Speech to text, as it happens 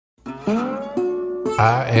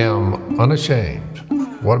I am unashamed.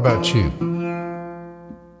 What about you?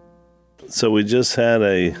 So we just had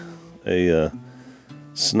a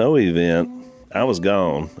snow event. I was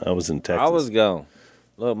gone. I was in Texas. I was gone.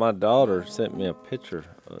 Look, my daughter sent me a picture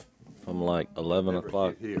from like 11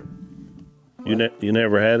 o'clock. Here. You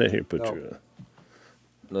never had it here, put No. your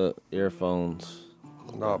Look, earphones.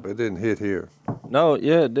 No, but it didn't hit here. No,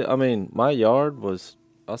 yeah, I mean, my yard was,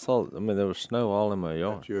 there was snow all in my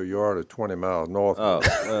yard. Your yard is 20 miles north. Oh,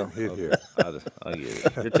 well, Hit okay. here. I get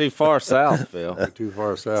it. You're too far south, Phil. You're too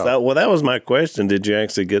far south. Well, that was my question. Did you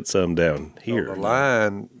actually get some down here? So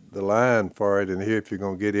the line for it in here, if you're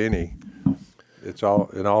gonna get any, it's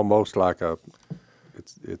almost like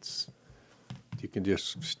it's you can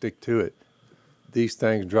just stick to it. These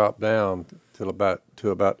things drop down to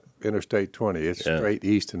about Interstate 20. It's Yeah. straight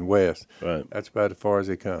east and west. Right. That's about as far as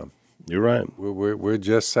they come. You're right. We're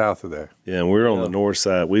just south of there. Yeah, and we're on the north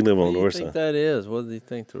side. We live on What the do you north think side. that is? What do you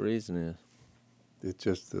think the reason is? It's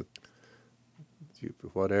just it's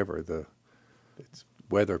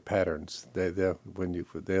weather patterns.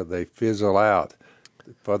 They fizzle out.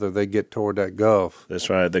 The further they get toward that Gulf. That's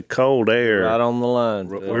right. The cold air. Right on the line.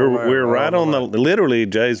 Phil. We're right on the literally,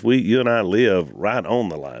 Jace. You and I live right on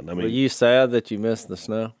the line. I Were mean, you sad that you missed the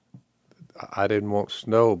snow? I didn't want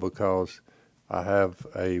snow because I have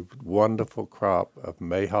a wonderful crop of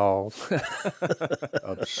mayhaws,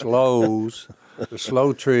 of sloes, the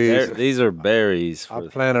sloe trees. These are berries. I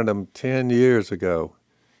planted them 10 years ago.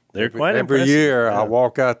 they're quite Every impressive. year Yeah. I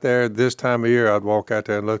walk out there, this time of year, I'd walk out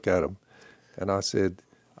there and look at them. And I said,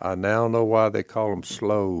 I now know why they call them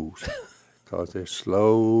slows, because they're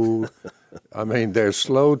slow. I mean, they're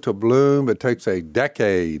slow to bloom. It takes a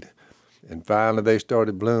decade. And finally they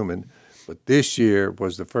started blooming. But this year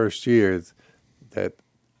was the first year that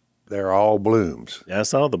they're all blooms. Yeah, I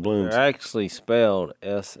saw the blooms. They're actually spelled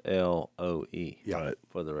SLOE. Yeah. Right.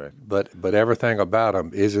 For the record. But everything about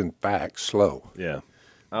them is in fact slow. Yeah.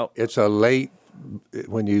 Oh, It's a late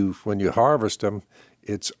when you harvest them.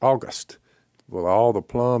 It's August. Well, all the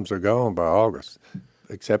plums are gone by August,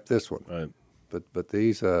 except this one. Right. But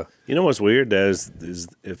these You know what's weird, Dad, is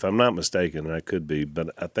if I'm not mistaken, and I could be, but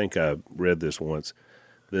I think I read this once,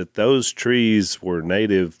 that those trees were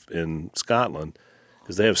native in Scotland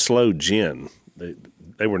because they have sloe gin.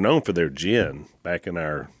 They were known for their gin back in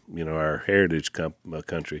our heritage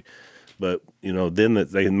country, but then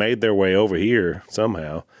they made their way over here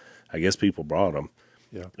somehow. I guess people brought them.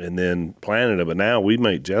 Yeah. And then planted them, but now we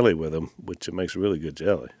make jelly with them, which it makes really good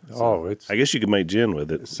jelly. it's I guess you could make gin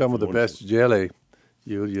with it. some of the best jelly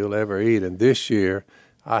you'll ever eat. And this year,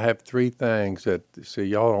 I have three things that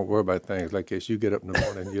y'all don't worry about things like this. You get up in the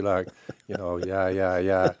morning, you're like,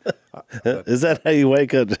 yeah. Is that how you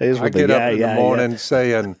wake up, James? I get up in the morning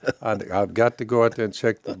saying, I've got to go out there and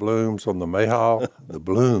check the blooms on the mayhaw, the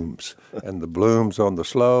blooms, and the blooms on the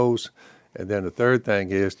sloes. And then the third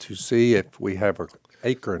thing is to see if we have an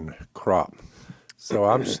acorn crop. So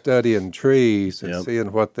I'm studying trees and Yep.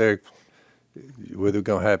 seeing whether we're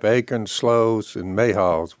going to have acorns, sloes, and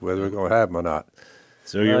mayhaws, whether we're going to have them or not.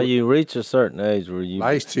 So now you reach a certain age where you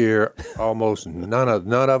Last year, almost none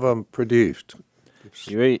of them produced.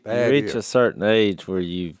 reach bad year. a certain age where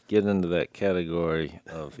you get into that category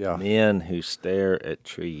of Yeah. men who stare at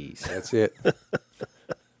trees. That's it.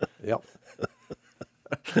 Yep.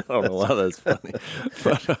 I don't know why that's funny.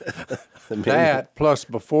 That plus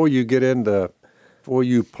before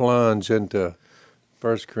you plunge into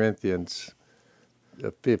 1 Corinthians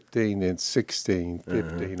 15 and 16,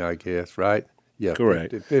 15, I guess, right? Yeah,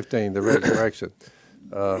 Correct. 15, the resurrection.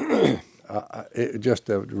 Just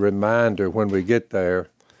a reminder when we get there.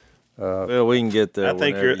 Well, we can get there. I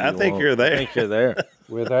think whenever you're- I you think want. you're there. I think you're there.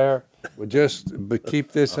 We're there. But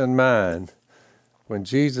keep this in mind. When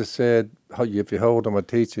Jesus said, if you hold on my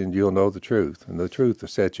teaching, you'll know the truth, and the truth will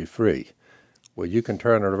set you free. Well, you can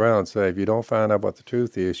turn it around and say, if you don't find out what the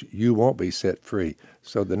truth is, you won't be set free.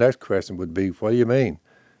 So the next question would be, what do you mean?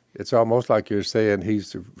 It's almost like you're saying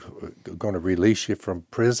he's going to release you from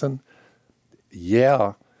prison.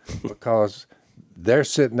 Yeah, because they're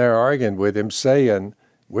sitting there arguing with him saying,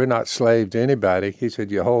 we're not slaves to anybody. He said,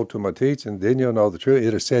 you hold to my teaching, then you'll know the truth.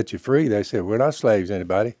 It'll set you free. They said, we're not slaves to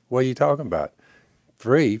anybody. What are you talking about?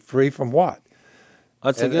 Free? Free from what?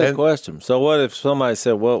 That's a good question. So what if somebody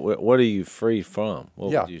said, what are you free from?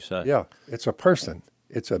 What would you say? Yeah, it's a person.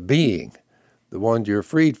 It's a being, the one you're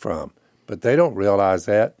freed from. But they don't realize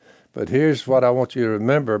that. But here's what I want you to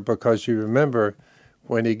remember, because you remember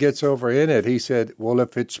when he gets over in it, he said, well,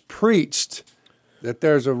 if it's preached that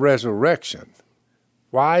there's a resurrection,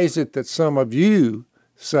 why is it that some of you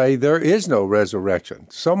say there is no resurrection?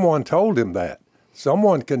 Someone told him that.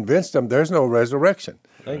 Someone convinced them there's no resurrection.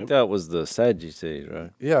 I think that was the Sadducees,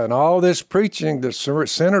 right? Yeah, and all this preaching that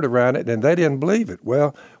centered around it, and they didn't believe it.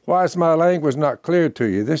 Well, why is my language not clear to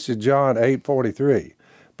you? This is John 8:43.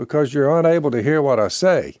 Because you're unable to hear what I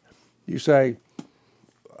say. You say,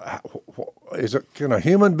 can a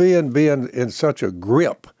human being be in such a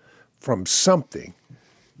grip from something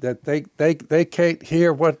that they can't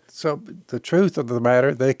hear the truth of the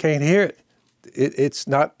matter? They can't hear it. It's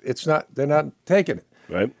not. They're not taking it.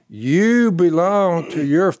 Right. You belong to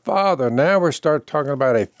your Father. Now we're start talking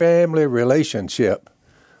about a family relationship,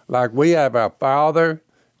 like we have our Father,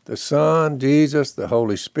 the Son, Jesus, the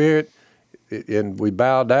Holy Spirit, and we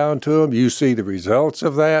bow down to Him. You see the results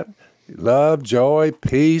of that: love, joy,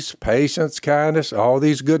 peace, patience, kindness, all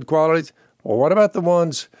these good qualities. Well, what about the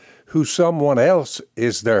ones who someone else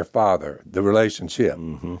is their father? The relationship.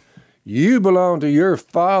 Mm-hmm. You belong to your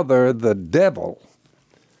father, the devil,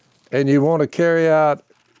 and you want to carry out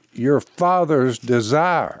your father's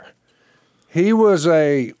desire. He was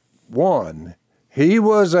a murderer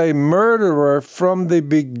from the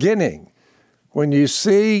beginning. When you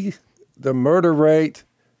see the murder rate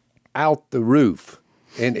out the roof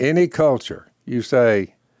in any culture, you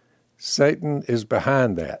say, Satan is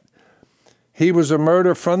behind that. He was a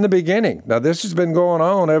murderer from the beginning. Now, this has been going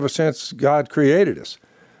on ever since God created us.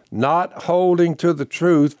 Not holding to the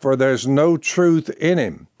truth, for there's no truth in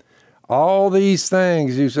him. All these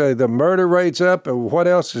things, you say, the murder rate's up, and what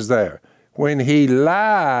else is there? When he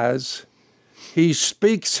lies, he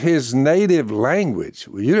speaks his native language.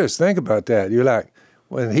 Well, you just think about that. You're like,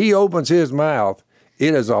 when he opens his mouth,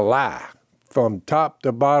 it is a lie from top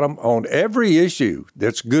to bottom on every issue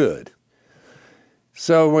that's good.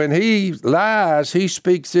 So when he lies, he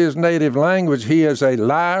speaks his native language. He is a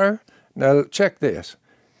liar. Now, check this.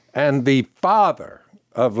 And the father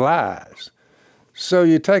of lies. So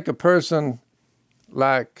you take a person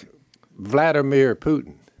like Vladimir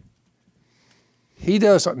Putin. He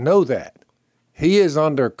doesn't know that. He is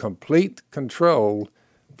under complete control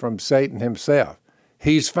from Satan himself.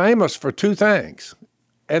 He's famous for two things,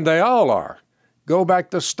 and they all are. Go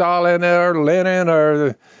back to Stalin or Lenin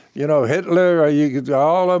or, Hitler, or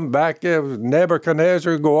all of them back there,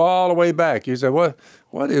 Nebuchadnezzar, go all the way back. You say,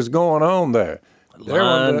 what is going on there? They're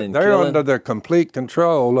under the complete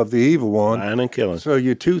control of the evil one. Lying and killing. So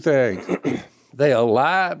you two things. They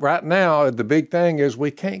lie right now. The big thing is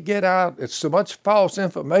we can't get out. It's so much false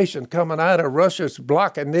information coming out of Russia. It's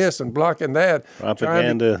blocking this and blocking that.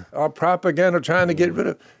 Propaganda. Trying to get rid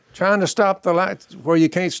of, trying to stop the lie where you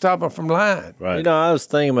can't stop them from lying. Right. I was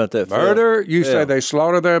thinking about that. Murder, say they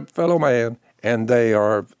slaughter their fellow man, and they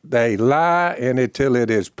lie until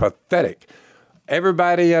it is pathetic.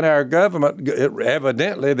 Everybody in our government,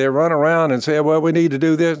 evidently, they run around and say, well, we need to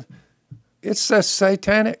do this. It's just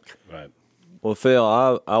satanic. Right. Well,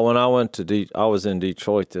 Phil, when I went to I was in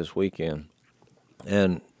Detroit this weekend,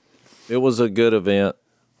 and it was a good event.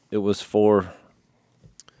 It was for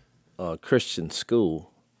a Christian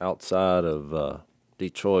school outside of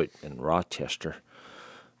Detroit and Rochester.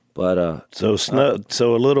 But so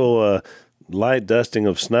a little light dusting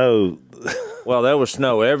of snow. Well, there was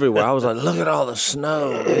snow everywhere. I was like, look at all the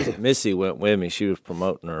snow. Missy went with me. She was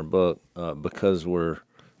promoting her book, Because We're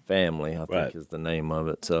Family, I think is the name of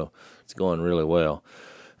it. So it's going really well.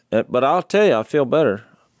 But I'll tell you, I feel better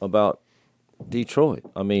about Detroit.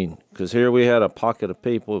 I mean, because here we had a pocket of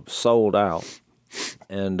people sold out.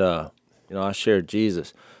 And, I shared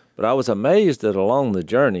Jesus. But I was amazed that along the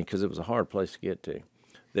journey, because it was a hard place to get to,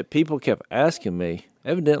 that people kept asking me,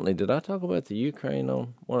 evidently, did I talk about the Ukraine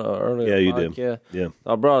on one of our earlier podcasts? Yeah, you did. Yeah.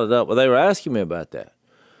 I brought it up. Well, they were asking me about that.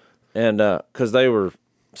 And because they were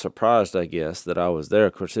surprised, I guess, that I was there.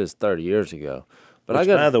 Of course, it was 30 years ago. But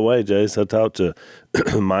by the way, Jace, I talked to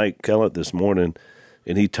Mike Kellett this morning,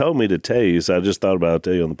 and he told me to tell you, so I just thought about it,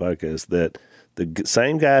 tell you on the podcast, that the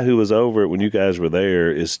same guy who was over it when you guys were there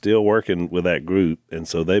is still working with that group, and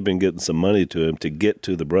so they've been getting some money to him to get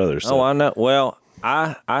to the brothers. So. Oh, I know. Well,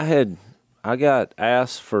 I got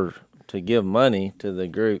asked to give money to the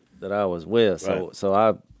group that I was with,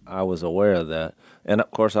 so I was aware of that, and of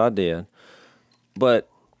course I did. But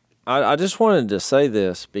I just wanted to say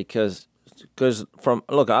this because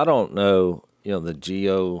I don't know the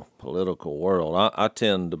geopolitical world. I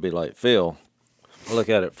tend to be like Phil, look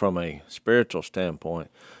at it from a spiritual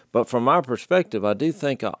standpoint, but from my perspective, I do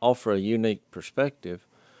think I offer a unique perspective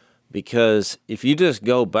because if you just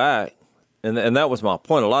go back. And that was my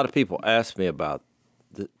point. A lot of people asked me about,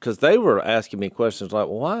 because they were asking me questions like,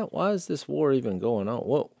 well, why is this war even going on?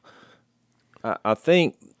 Well, I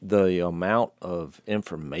think the amount of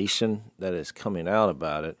information that is coming out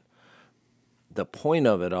about it, the point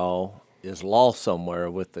of it all is lost somewhere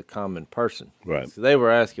with the common person. Right. So they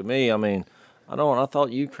were asking me, I mean, I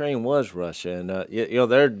thought Ukraine was Russia. And,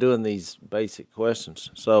 they're doing these basic questions.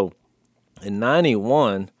 So in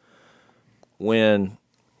 91, when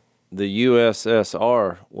the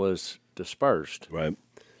USSR was dispersed, Right.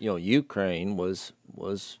 Ukraine was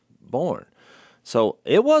born. So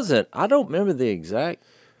it wasn't, I don't remember the exact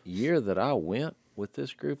year that I went with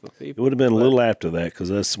this group of It people. would have been a little after that because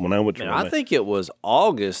that's when I went to. I think it was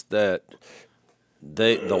August that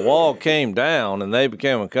the wall came down and they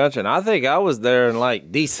became a country. And I think I was there in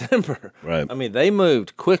like December. Right. I mean, they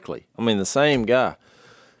moved quickly. I mean, the same guy.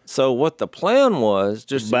 So what the plan was,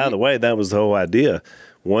 just By the way, that was the whole idea.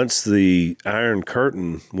 Once the Iron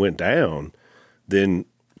Curtain went down, then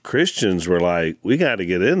Christians were like, we got to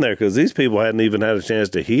get in there because these people hadn't even had a chance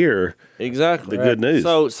to hear exactly the good news.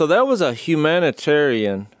 So there was a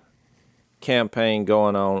humanitarian campaign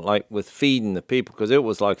going on, like with feeding the people, because it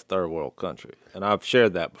was like a third world country. And I've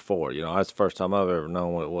shared that before. That's the first time I've ever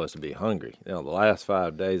known what it was to be hungry. The last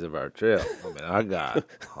 5 days of our trip, I got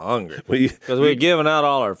hungry because we were giving out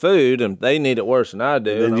all our food, and they need it worse than I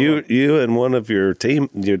do. And you and one of your team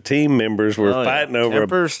members were fighting over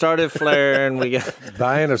tempers started flaring. We got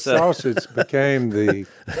buying a sausage became the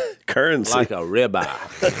currency, like a ribeye.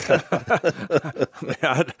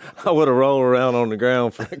 I would have rolled around on the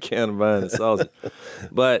ground for a can of buying a sausage.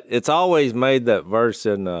 But it's always made that verse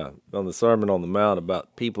on the Sermon on the Mount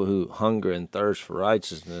about people who hunger and thirst for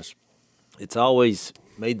righteousness. It's always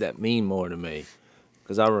made that mean more to me,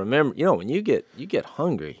 because I remember, when you get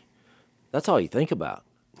hungry, that's all you think about.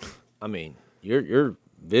 I mean, you're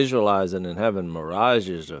visualizing and having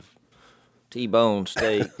mirages of T-bone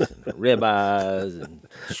steaks and ribeyes and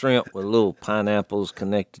shrimp with little pineapples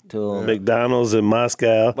connected to them. McDonald's in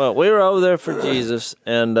Moscow. But we were over there for Jesus,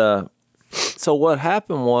 and so what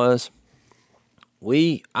happened was,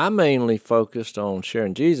 I mainly focused on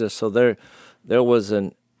sharing Jesus. So there was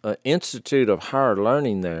an Institute of Higher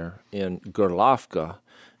Learning there in Gorlovka.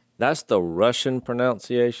 That's the Russian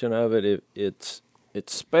pronunciation of it. It's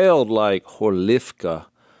spelled like Horlivka,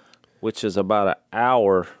 which is about an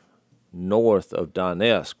hour north of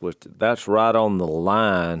Donetsk, which that's right on the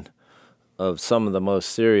line of some of the most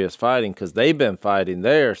serious fighting, because they've been fighting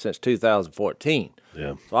there since 2014.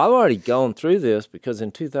 Yeah. So I've already gone through this, because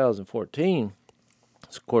in 2014,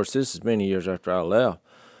 of course, this is many years after I left,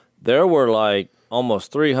 there were like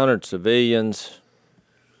almost 300 civilians,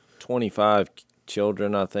 25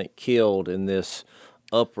 children, I think, killed in this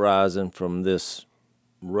uprising from this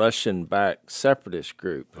Russian-backed separatist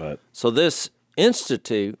group. Right. So this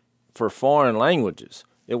Institute for Foreign Languages,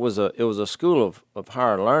 it was a school of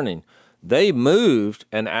higher learning. They moved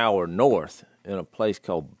an hour north in a place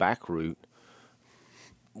called Bakhmut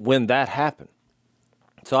when that happened.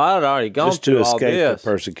 So I had already gone just to through all escape this. the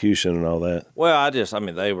persecution and all that. Well,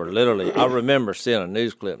 they were literally, I remember seeing a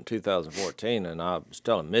news clip in 2014, and I was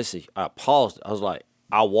telling Missy, I paused. I was like,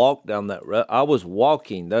 I walked down that road. I was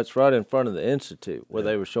walking. That's right in front of the Institute where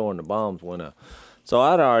they were showing the bombs went up. So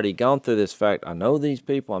I'd already gone through this fact. I know these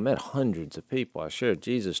people. I met hundreds of people. I shared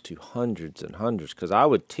Jesus to hundreds and hundreds, because I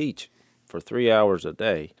would teach for 3 hours a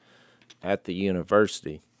day at the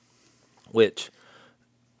university, which...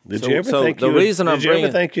 Did you ever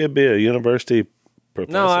think you'd be a university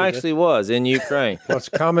professor? No, I actually was in Ukraine. Plus,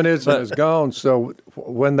 communism is gone, so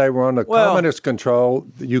when they were under communist control,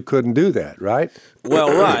 you couldn't do that, right?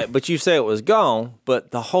 Well, right, but you say it was gone, but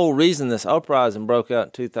the whole reason this uprising broke out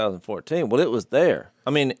in 2014, well, it was there. I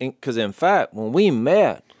mean, because in fact, when we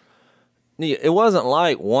met, it wasn't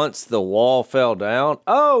like once the wall fell down,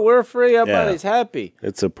 oh, we're free, everybody's happy.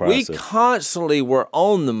 It's a process. We constantly were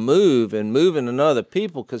on the move and moving to other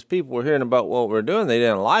people, because people were hearing about what we're doing. They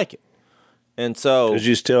didn't like it. And so... Because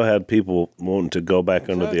you still had people wanting to go back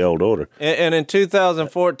under the old order. And in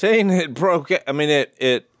 2014, it broke. I mean,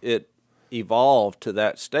 it evolved to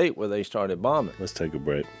that state where they started bombing. Let's take a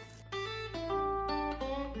break.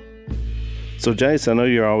 So, Jace, I know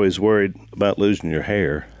you're always worried about losing your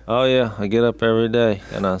hair. Oh, yeah. I get up every day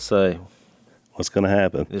and I say, what's going to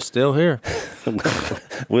happen? It's still here.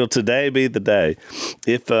 Will today be the day?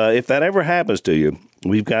 If that ever happens to you,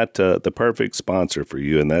 we've got the perfect sponsor for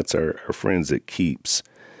you, and that's our friends at Keeps,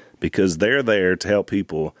 because they're there to help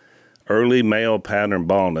people early male pattern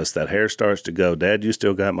baldness. That hair starts to go. Dad, you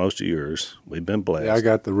still got most of yours. We've been blessed. Yeah, I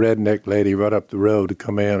got the redneck lady right up the road to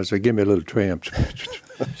come in and say, give me a little trim.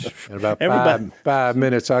 In about 5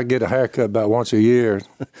 minutes, I get a haircut about once a year.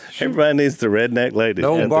 Everybody needs the redneck lady.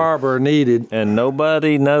 No barber needed. And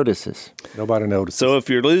nobody notices. Nobody notices. So if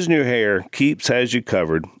you're losing your hair, Keeps has you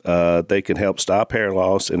covered. They can help stop hair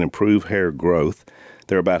loss and improve hair growth.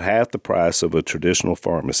 They're about half the price of a traditional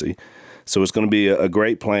pharmacy. So it's going to be a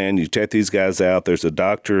great plan. You check these guys out. There's a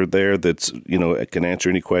doctor there that's, can answer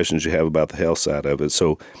any questions you have about the health side of it.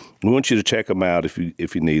 So we want you to check them out if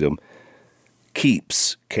you need them.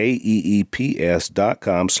 Keeps,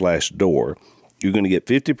 KEEPS.com/door. You're going to get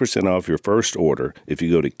 50% off your first order if you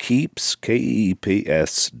go to Keeps,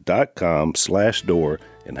 KEEPS.com/door,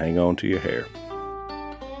 and hang on to your hair.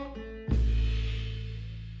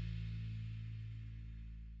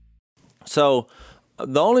 So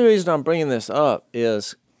the only reason I'm bringing this up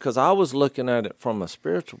is because I was looking at it from a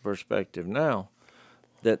spiritual perspective now,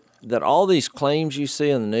 that all these claims you see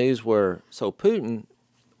in the news so Putin,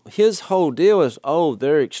 his whole deal is,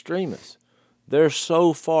 they're extremists. They're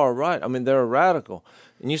so far right. I mean, they're radical.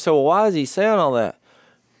 And you say, well, why is he saying all that?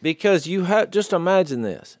 Because just imagine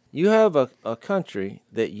this. You have a country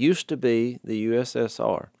that used to be the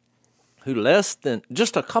USSR, who less than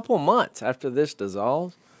just a couple months after this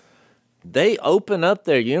dissolves, they open up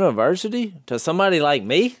their university to somebody like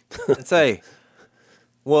me and say,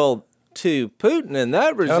 well, to Putin and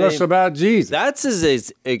that regime, tell us about Jesus. That's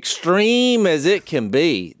as extreme as it can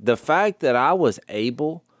be. The fact that I was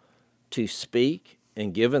able to speak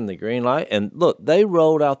and given the green light, and look, they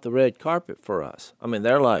rolled out the red carpet for us. I mean,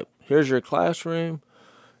 they're like, here's your classroom.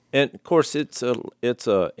 And of course, it's a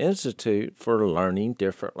institute for learning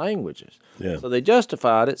different languages. Yeah. So they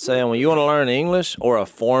justified it, saying, well, you want to learn English or a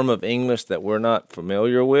form of English that we're not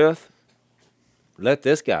familiar with, let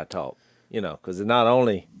this guy talk. Because not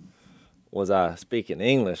only was I speaking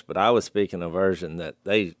English, but I was speaking a version that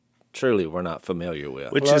they truly were not familiar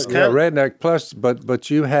with. Which is kind of redneck. Plus, but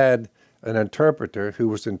you had an interpreter who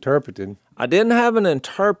was interpreting. I didn't have an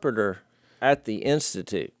interpreter at the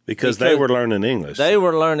institute because they were learning English. They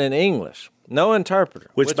were learning English. No interpreter.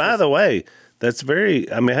 Which by the way, that's I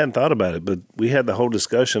hadn't thought about it, but we had the whole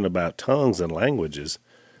discussion about tongues and languages.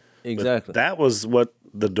 Exactly. But that was what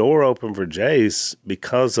the door opened for Jace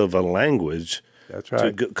because of a language. That's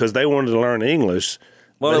right. Because they wanted to learn English.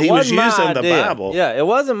 Well, but he was using the Bible. Yeah, it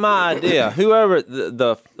wasn't my idea. Whoever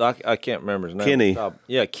I can't remember his name. Kenny.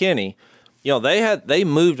 Yeah, Kenny. They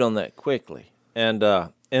moved on that quickly, and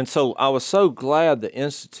so I was so glad the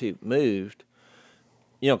institute moved.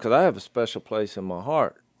 Because I have a special place in my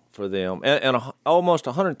heart for them, and almost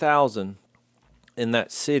 100,000 in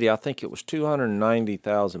that city. I think it was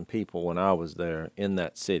 290,000 people when I was there in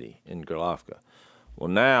that city in Gorlovka. Well,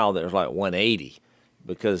 now there's like 180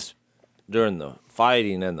 because during the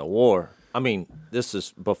fighting and the war, I mean, this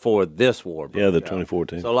is before this war broke the out.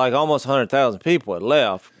 2014. So like almost 100,000 people had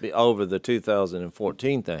left over the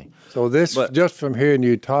 2014 thing. So just from hearing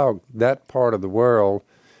you talk, that part of the world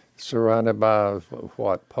surrounded by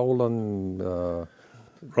what, Poland,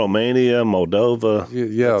 Romania, Moldova.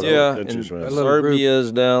 yeah, and little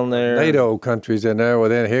Serbia's down there. NATO countries in there. Well,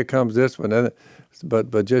 then here comes this one.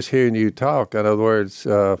 But just hearing you talk, in other words,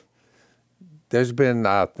 there's been,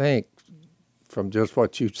 I think, from just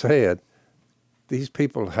what you said, these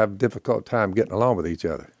people have a difficult time getting along with each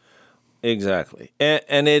other. Exactly.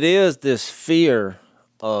 And it is this fear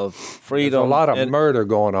of freedom. There's a lot of murder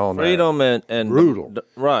going on freedom there. and brutal.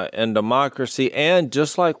 Right, and democracy. And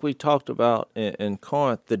just like we talked about in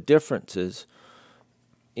Corinth, the differences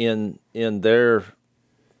in their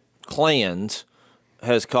clans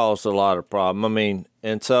has caused a lot of problem. I mean,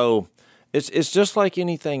 and so it's just like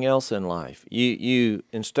anything else in life. You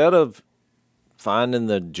instead of finding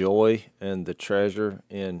the joy and the treasure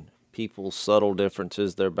in people's subtle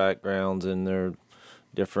differences, their backgrounds and their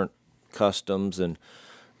different customs, and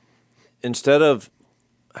instead of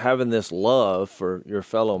having this love for your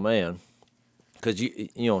fellow man, because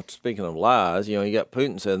speaking of lies, you got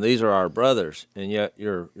Putin saying these are our brothers, and yet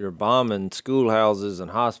you're bombing schoolhouses and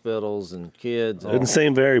hospitals and kids. Didn't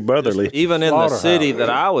seem very brotherly. Even in the city that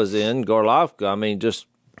I was in, Gorlovka, I mean, just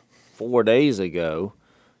 4 days ago,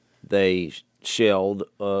 they shelled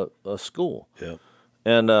a school. Yeah.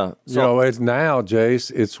 And it's now,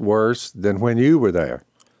 Jace, it's worse than when you were there.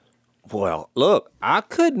 Well, look, I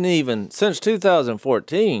couldn't even, since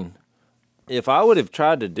 2014, if I would have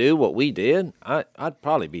tried to do what we did, I'd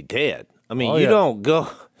probably be dead. I mean, don't go.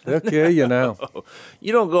 They'll kill you now.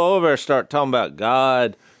 You don't go over and start talking about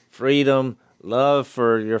God, freedom, love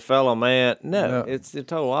for your fellow man. No, it's the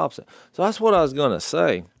total opposite. So that's what I was going to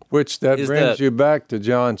say. Which brings you back to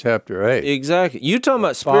John chapter 8. Exactly. You talking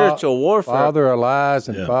about spiritual warfare. Father of lies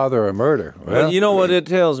and father of murder. Well, you know what it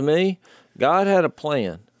tells me? God had a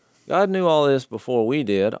plan. God knew all this before we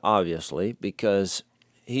did, obviously, because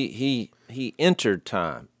he entered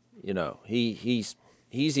time. He's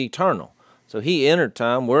eternal. So he entered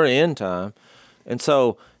time. We're in time. And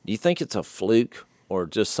so do you think it's a fluke or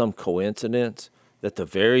just some coincidence that the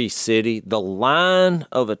very city, the line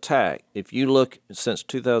of attack, if you look since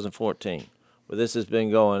 2014, where this has been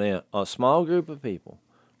going in, a small group of people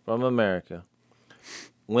from America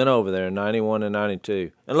went over there in 91 and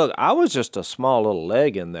 92. And look, I was just a small little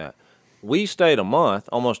leg in that. We stayed a month,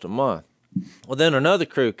 almost a month. Well, then another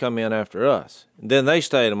crew come in after us. Then they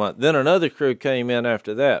stayed a month. Then another crew came in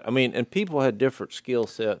after that. I mean, and people had different skill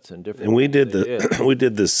sets and different. And we did we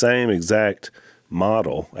did the same exact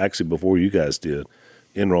model, actually before you guys did,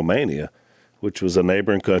 in Romania, which was a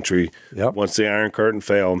neighboring country. Yep. Once the Iron Curtain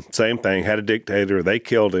fell, same thing, had a dictator, they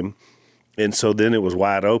killed him. And so then it was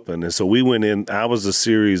wide open. And so we went in, I was a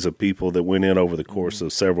series of people that went in over the course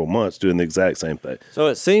of several months doing the exact same thing. So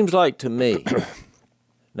it seems like to me,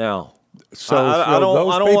 now, So, I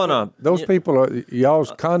don't want to. Those people, are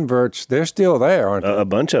y'all's converts, they're still there, aren't they? A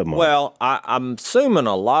bunch of them. Well, I'm assuming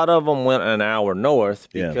a lot of them went an hour north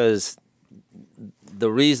because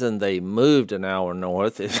the reason they moved an hour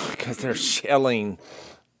north is because they're shelling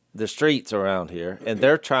the streets around here, and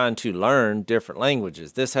they're trying to learn different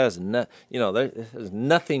languages. This has this has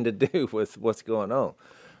nothing to do with what's going on.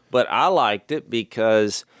 But I liked it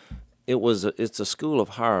because it's a school of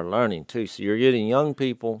higher learning too. So you're getting young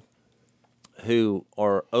people who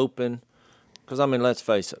are open. Because I mean, let's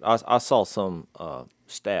face it. I saw some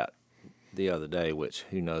stat the other day, which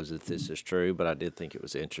who knows if this is true, but I did think it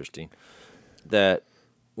was interesting, that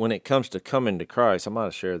when it comes to coming to Christ, I might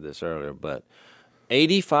have shared this earlier, but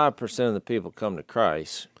 85% of the people come to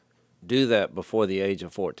Christ do that before the age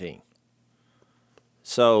of 14.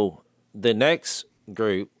 So the next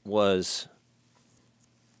group was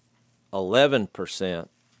 11%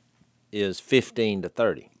 is 15 to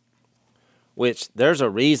 30, which there's a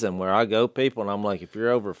reason where I go people and I'm like, if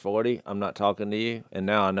you're over 40, I'm not talking to you. And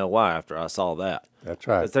now I know why after I saw that. That's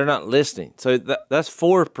right. Because they're not listening. So that's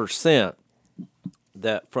 4%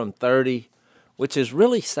 that from 30, which is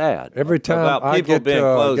really sad. Every time about I people get being to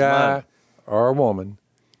a closed-minded. guy or a woman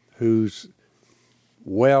who's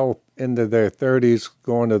well into their 30s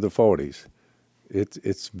going to the 40s,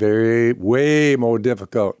 it's way more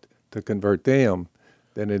difficult to convert them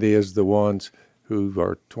than it is the ones who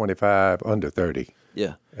are 25, under 30.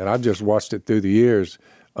 Yeah. And I've just watched it through the years,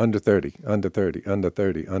 under 30, under 30, under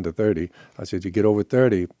 30, under 30. I said, you get over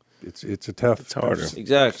 30, it's a tough. It's harder.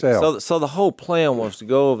 Exactly. sell. So the whole plan was to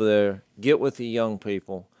go over there, get with the young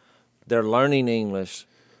people. They're learning English.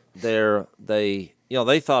 They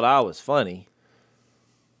thought I was funny.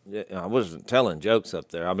 I wasn't telling jokes up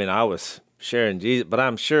there. I mean, I was sharing Jesus, but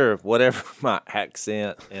I'm sure whatever my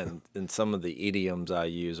accent and some of the idioms I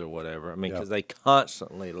use or whatever. I mean, because they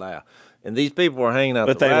constantly laugh. And these people were hanging out.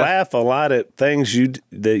 But they laugh a lot at things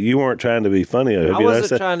that you weren't trying to be funny at. I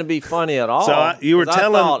wasn't trying to be funny at all. So you were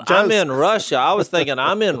telling jokes. I'm in Russia. I was thinking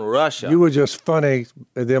I'm in Russia. You were just funny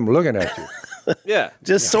at them looking at you. Yeah.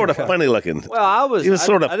 Just sort of funny looking. Well, I was. He was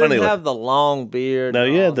sort of I funny didn't looking. have the long beard. No,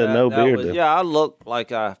 and you had all the that. no That beard, was- though. yeah, I looked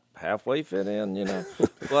like I halfway fit in,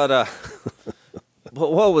 But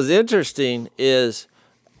what was interesting is,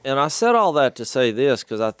 and I said all that to say this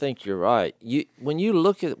because I think you're right. When you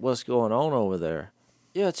look at what's going on over there,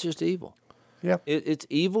 yeah, it's just evil. Yeah. It's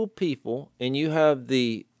evil people, and you have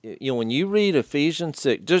when you read Ephesians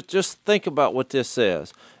 6, just think about what this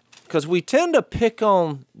says, because we tend to pick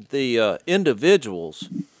on the individuals,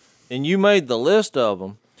 and you made the list of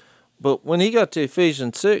them, but when he got to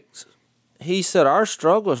Ephesians 6, he said our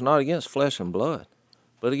struggle is not against flesh and blood,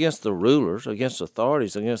 but against the rulers, against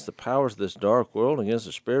authorities, against the powers of this dark world, against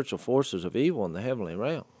the spiritual forces of evil in the heavenly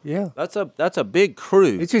realm. Yeah. That's a big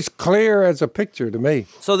crew. It's just clear as a picture to me.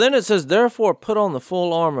 So then it says, therefore put on the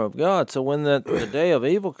full armor of God, so when the day of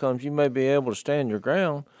evil comes, you may be able to stand your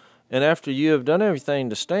ground, and after you have done everything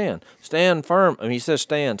to stand firm. I mean, he says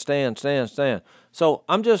stand. So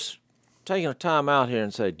I'm just taking a time out here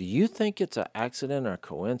and say, do you think it's an accident or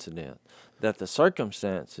coincidence that the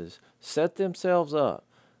circumstances set themselves up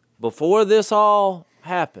before this all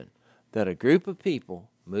happened, that a group of people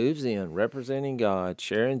moves in representing God,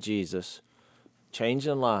 sharing Jesus,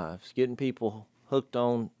 changing lives, getting people hooked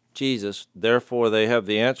on Jesus, therefore they have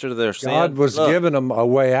the answer to their sin. God was giving them a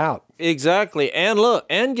way out. Exactly. And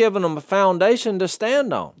giving them a foundation to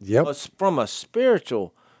stand on. Yep. From a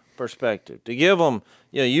spiritual perspective. To give them,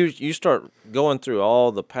 you start going through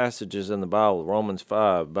all the passages in the Bible, Romans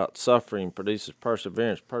 5, about suffering produces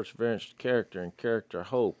perseverance character, and character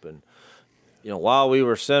hope. And, while we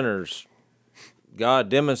were sinners, God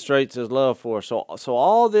demonstrates his love for us. So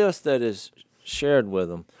all this that is shared with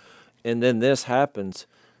them, and then this happens,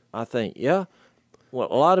 I think, well,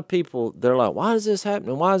 a lot of people, they're like, why is this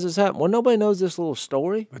happening? Why is this happening? Well, nobody knows this little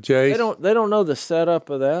story. Jace, They don't know the setup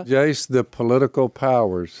of that. Jace, the political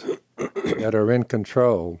powers that are in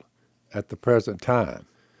control at the present time,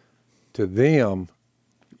 to them,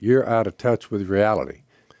 you're out of touch with reality.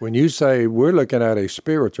 When you say we're looking at a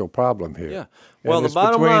spiritual problem here, Yeah. Well, and the it's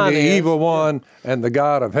bottom between line the is, evil one and the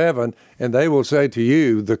God of heaven, and they will say to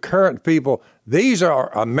you, the current people, these are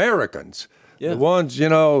Americans, Yeah. the ones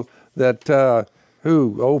that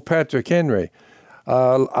old Patrick Henry.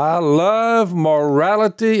 I love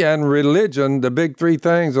morality and religion, the big three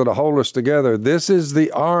things that'll hold us together. This is the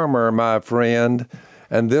armor, my friend,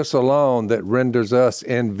 and this alone that renders us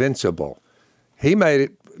invincible. He made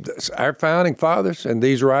it. Our founding fathers and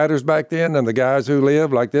these writers back then and the guys who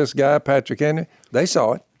lived, like this guy, Patrick Henry, they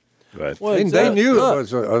saw it. Right. Well, They knew it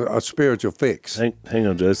was a spiritual fix. Hang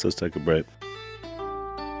on, Jess. Let's take a break.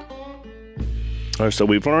 All right, so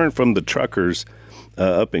we've learned from the truckers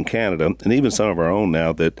up in Canada, and even some of our own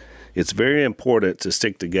now, that it's very important to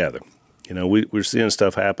stick together. You know, we're seeing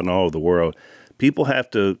stuff happen all over the world. People have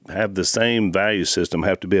to have the same value system,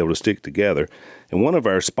 have to be able to stick together. And one of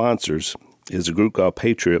our sponsors is a group called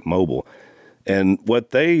Patriot Mobile. And what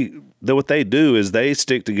they do is they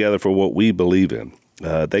stick together for what we believe in.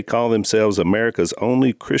 They call themselves America's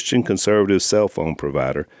only Christian conservative cell phone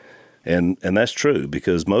provider. And that's true,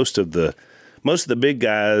 because most of the big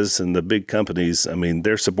guys and the big companies, I mean,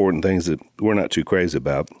 they're supporting things that we're not too crazy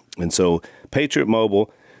about. And so Patriot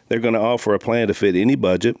Mobile, they're going to offer a plan to fit any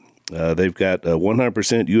budget. They've got a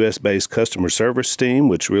 100% U.S.-based customer service team,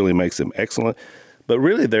 which really makes them excellent. But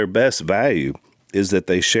really their best value is that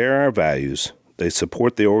they share our values. They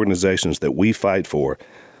support the organizations that we fight for,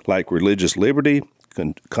 like religious liberty,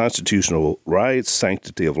 constitutional rights,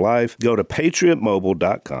 sanctity of life. Go to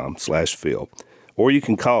patriotmobile.com/Phil, or you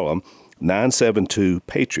can call them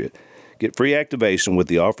 972-PATRIOT. Get free activation with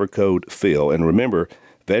the offer code Phil. And remember,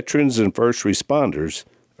 veterans and first responders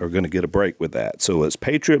are going to get a break with that. So it's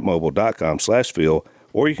patriotmobile.com/Phil,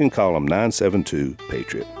 or you can call them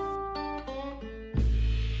 972-PATRIOT.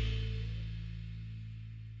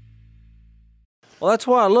 Well, that's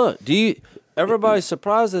why, look, everybody's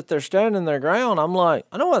surprised that they're standing their ground. I'm like,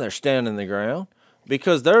 I know why they're standing their ground,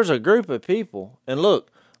 because there's a group of people, and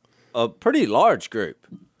look, a pretty large group,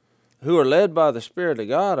 who are led by the Spirit of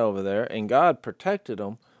God over there, and God protected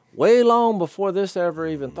them way long before this ever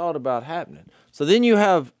even thought about happening. So then you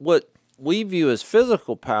have what we view as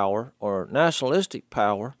physical power or nationalistic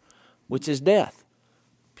power, which is death.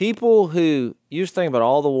 People who, you think about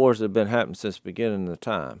all the wars that have been happening since the beginning of the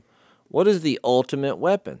time. What is the ultimate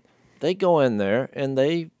weapon? They go in there and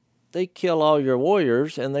they kill all your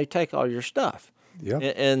warriors and they take all your stuff.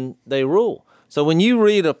 Yep. And they rule. So when you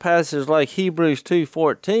read a passage like Hebrews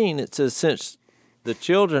 2:14, it says, since the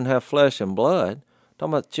children have flesh and blood,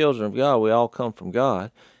 talking about the children of God, we all come from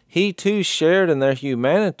God, he too shared in their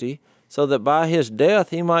humanity, so that by his death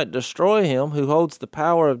he might destroy him who holds the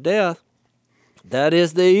power of death, that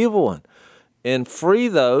is the evil one, and free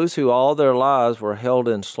those who all their lives were held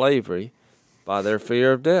in slavery by their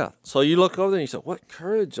fear of death. So you look over there and you say, what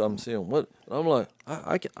courage I'm seeing. What I'm like,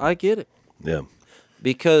 I get it. Yeah.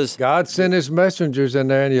 Because God sent his messengers in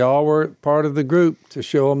there, and y'all were part of the group to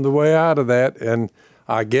show them the way out of that. And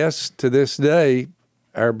I guess to this day,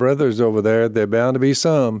 our brothers over there, they're bound to be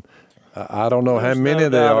some. I don't know how many no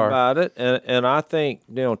they doubt are. about it, and I think,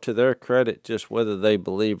 to their credit, just whether they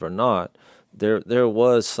believe or not, there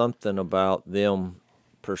was something about them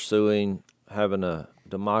pursuing having a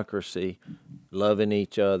democracy, loving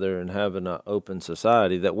each other, and having an open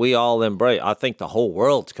society that we all embrace. I think the whole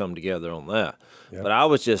world's come together on that. Yep. But I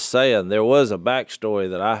was just saying, there was a backstory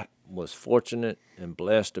that I was fortunate and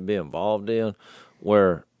blessed to be involved in,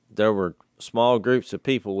 where there were small groups of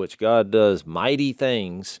people, which God does mighty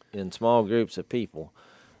things in small groups of people,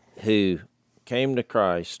 who came to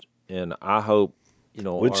Christ, and I hope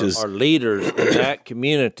are leaders in that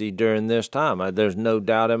community during this time. There's no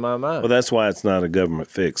doubt in my mind. Well, that's why it's not a government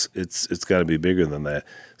fix. It's got to be bigger than that.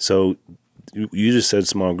 So you just said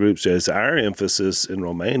small groups, Jess. Our emphasis in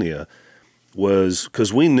Romania was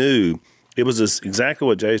because we knew it was exactly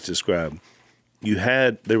what Jay's described.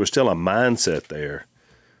 There was still a mindset there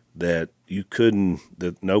that you couldn't,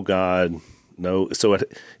 that no God, no. So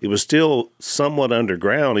it was still somewhat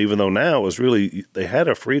underground, even though now it was really, they had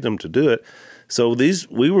a freedom to do it. So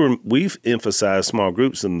we've emphasized small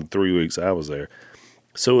groups in the 3 weeks I was there.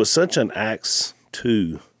 So it was such an Acts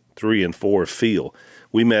 2, 3, and 4 feel.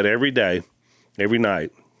 We met every day, every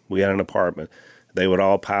night. We had an apartment. They would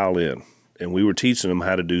all pile in, and we were teaching them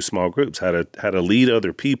how to do small groups, how to lead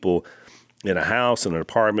other people in a house, in an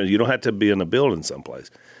apartment. You don't have to be in a building someplace,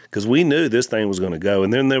 because we knew this thing was going to go.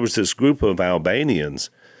 And then there was this group of Albanians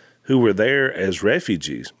who were there as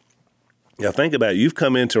refugees. Yeah, think about it. You've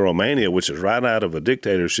come into Romania, which is right out of a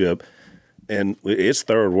dictatorship, and it's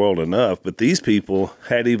third world enough, but these people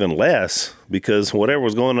had even less because whatever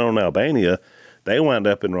was going on in Albania, they wound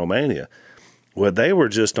up in Romania. Well, they were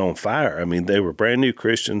just on fire. I mean, they were brand new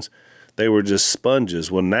Christians. They were just sponges.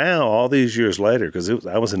 Well, now, all these years later, because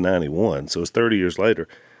I was in 91, so it's 30 years later,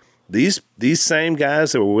 these same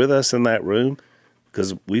guys that were with us in that room,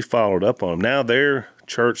 because we followed up on them, now they're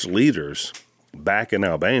church leaders back in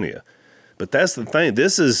Albania. But that's the thing.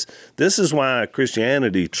 This is why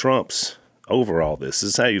Christianity trumps over all this. This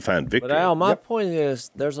is how you find victory. But Al, my point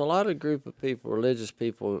is, there's a lot of group of people, religious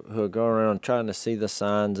people, who are going around trying to see the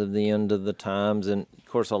signs of the end of the times. And, of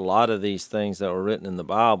course, a lot of these things that were written in the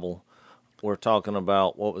Bible were talking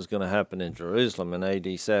about what was going to happen in Jerusalem in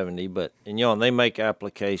AD 70. But, and they make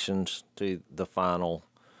applications to the final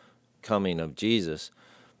coming of Jesus.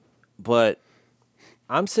 But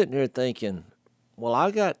I'm sitting here thinking, well,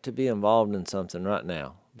 I got to be involved in something right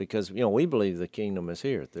now because, we believe the kingdom is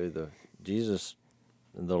here through Jesus,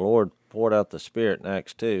 the Lord poured out the Spirit in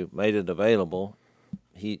Acts 2, made it available.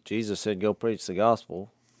 Jesus said, go preach the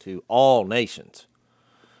gospel to all nations.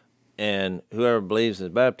 And whoever believes is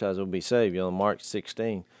baptized will be saved, Mark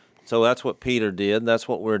 16. So that's what Peter did. That's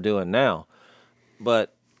what we're doing now.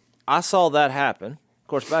 But I saw that happen. Of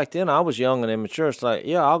course, back then I was young and immature. It's like,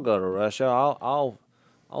 yeah, I'll go to Russia. I'll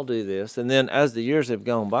do this. And then as the years have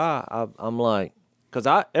gone by, I'm like,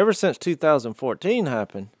 because ever since 2014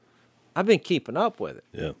 happened, I've been keeping up with it.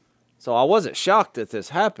 Yeah. So I wasn't shocked that this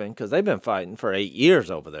happened because they've been fighting for 8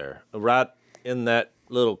 years over there, right in that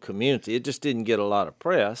little community. It just didn't get a lot of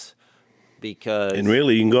press because... And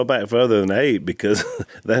really, you can go back further than 8 because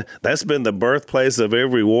that's been the birthplace of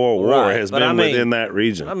every war has been within that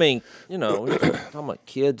region. I mean, you're talking about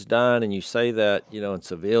kids dying and you say that, and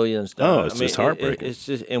civilians dying. Oh, it's just heartbreaking. It's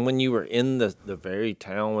just, and when you were in the very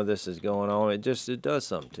town where this is going on, it does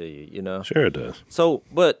something to you, Sure it does. So,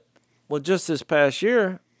 well, just this past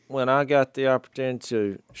year, when I got the opportunity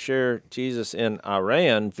to share Jesus in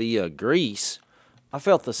Iran via Greece, I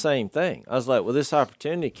felt the same thing. I was like, well, this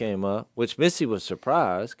opportunity came up, which Missy was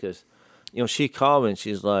surprised because, she called me and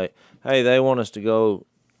she's like, hey, they want us to go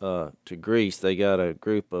to Greece. They got a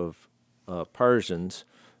group of Persians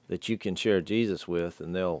that you can share Jesus with,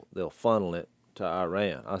 and they'll funnel it to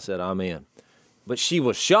Iran. I said, I'm in. But she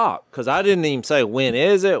was shocked because I didn't even say, when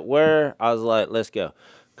is it, where? I was like, let's go.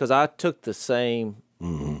 Because I took the same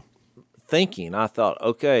thinking. I thought,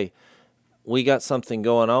 okay, we got something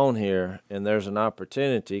going on here, and there's an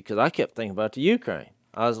opportunity. Because I kept thinking about the Ukraine.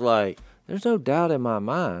 I was like, there's no doubt in my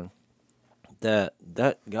mind that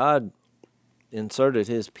God inserted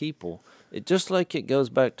his people. It just like it goes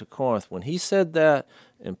back to Corinth. When he said that,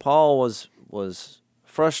 and Paul was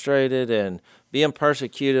frustrated and being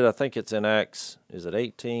persecuted, I think it's in Acts, is it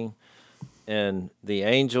 18? And the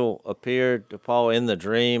angel appeared to Paul in the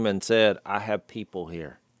dream and said, I have people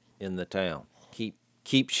here in the town.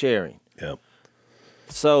 Keep sharing. Yeah.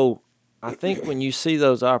 So I think when you see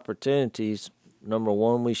those opportunities, number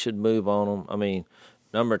one, we should move on them. I mean,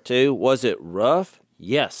 number two, was it rough?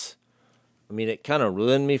 Yes. I mean, it kind of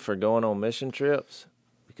ruined me for going on mission trips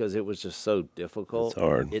because it was just so difficult. It's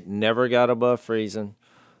hard. It never got above freezing.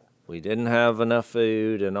 We didn't have enough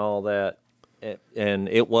food and all that. And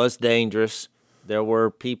it was dangerous. There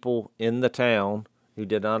were people in the town who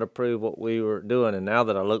did not approve what we were doing. And now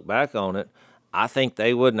that I look back on it, I think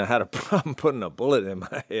they wouldn't have had a problem putting a bullet in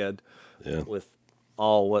my head with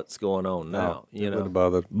all what's going on now.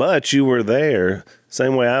 But you were there.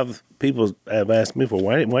 Same way people have asked me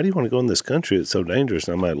why do you want to go in this country? It's so dangerous.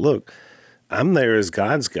 And I'm like, look, I'm there as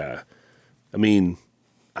God's guy. I mean,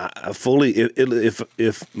 I fully,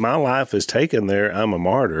 if my life is taken there, I'm a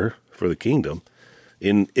martyr for the kingdom.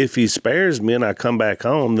 And if he spares me and I come back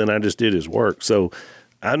home, then I just did his work. So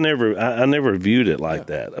I never viewed it like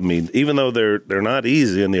that. I mean, even though they're not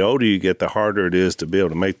easy, and the older you get, the harder it is to be able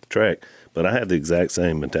to make the trek. But I had the exact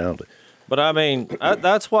same mentality. But I mean,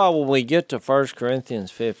 that's why when we get to 1 Corinthians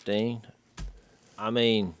 15, I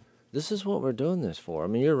mean, this is what we're doing this for. I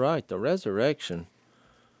mean, you're right. The resurrection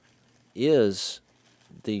is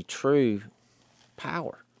the true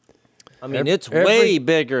power. I mean, it's way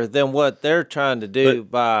bigger than what they're trying to do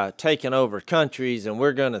by taking over countries, and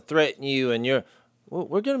we're going to threaten you, and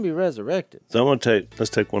we're going to be resurrected. So let's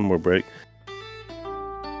take one more break.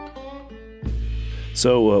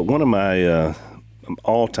 So one of my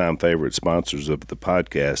all-time favorite sponsors of the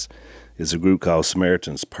podcast is a group called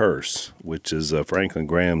Samaritan's Purse, which is Franklin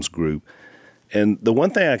Graham's group. And the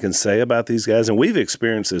one thing I can say about these guys, and we've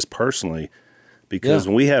experienced this personally, because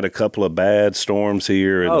when we had a couple of bad storms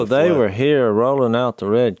here. And they were here rolling out the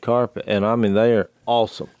red carpet, and I mean, they are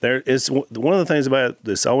awesome. There is one of the things about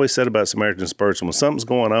this always said about Samaritan's Purse, when something's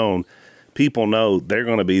going on, people know they're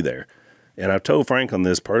going to be there. And I've told Franklin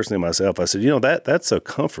this personally myself. I said, that's a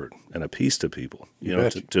comfort and a peace to people,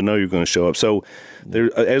 to know you're going to show up. So there,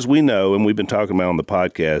 as we know, and we've been talking about on the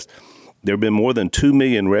podcast, there have been more than 2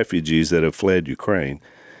 million refugees that have fled Ukraine.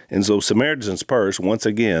 And so Samaritan's Purse, once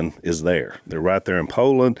again, is there. They're right there in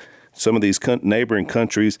Poland, some of these neighboring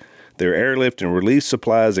countries. They're airlift and relief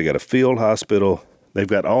supplies. They got a field hospital. They've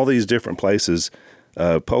got all these different places,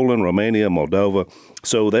 Poland, Romania, Moldova.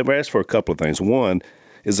 So they've asked for a couple of things. One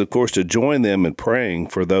is, of course, to join them in praying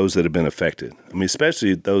for those that have been affected. I mean,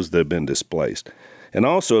 especially those that have been displaced. And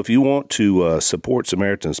also, if you want to support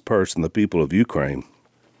Samaritan's Purse and the people of Ukraine,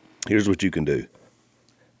 here's what you can do.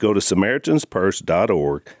 Go to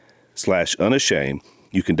SamaritansPurse.org/unashamed.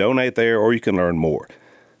 You can donate there or you can learn more.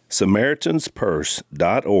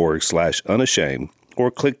 SamaritansPurse.org/unashamed,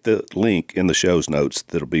 or click the link in the show's notes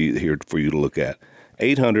that'll be here for you to look at.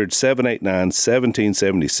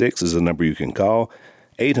 800-789-1776 is the number you can call.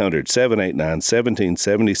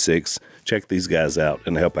 800-789-1776. Check these guys out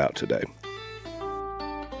and help out today.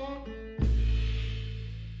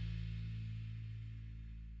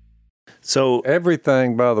 So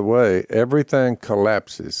everything, by the way, everything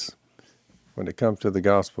collapses when it comes to the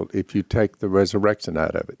gospel if you take the resurrection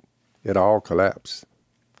out of it. It all collapses.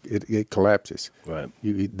 It collapses. Right.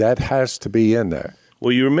 That has to be in there.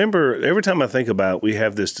 Well, you remember, every time I think about, we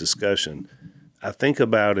have this discussion, I think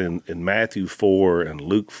about in Matthew 4 and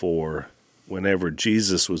Luke 4, whenever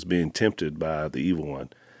Jesus was being tempted by the evil one.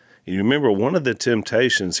 And you remember one of the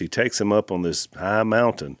temptations, he takes him up on this high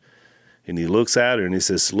mountain, and he looks out and he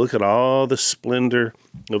says, look at all the splendor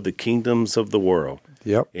of the kingdoms of the world.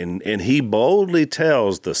 Yep. And he boldly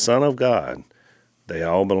tells the Son of God, they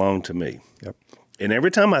all belong to me. Yep. And every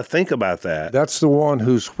time I think about that. That's the one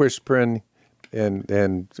who's whispering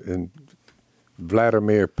in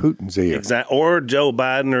Vladimir Putin's ear. Exactly. Or Joe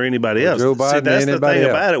Biden or anybody else. Joe Biden, see, that's the thing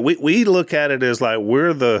else. about it. We look at it as like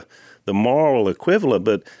we're the moral equivalent,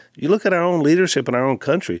 but you look at our own leadership in our own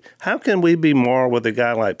country. How can we be moral with a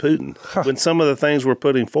guy like Putin when some of the things we're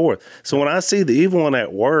putting forth? So when I see the evil one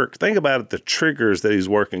at work, think about it, the triggers that he's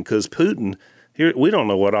working, because Putin, here we don't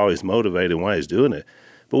know what all he's motivating, why he's doing it.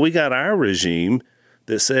 But we got our regime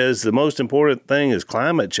that says the most important thing is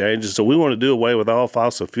climate change, and so we want to do away with all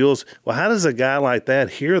fossil fuels. Well, how does a guy like that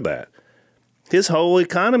hear that? His whole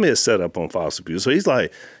economy is set up on fossil fuels. So he's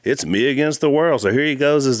like, it's me against the world. So here he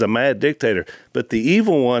goes as a mad dictator. But the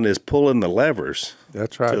evil one is pulling the levers.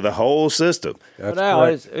 That's right. To the whole system. That's but Al,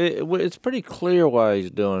 correct. it's pretty clear why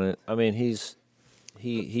he's doing it. I mean, he's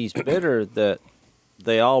bitter that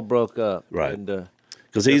they all broke up. Right.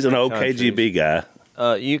 Because he's an old KGB guy.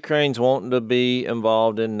 Ukraine's wanting to be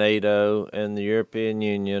involved in NATO and the European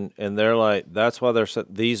Union, and they're like, that's why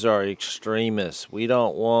these are extremists. We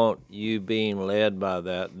don't want you being led by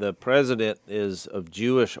that. The president is of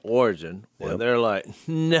Jewish origin, and they're like,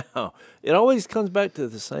 no. It always comes back to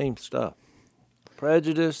the same stuff: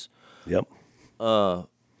 prejudice. Yep.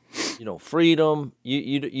 Freedom.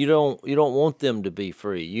 You don't want them to be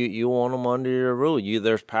free. You want them under your rule.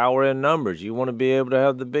 There's power in numbers. You want to be able to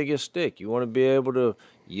have the biggest stick. You want to be able to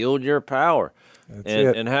yield your power,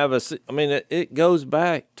 and have a. I mean, it goes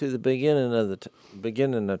back to the beginning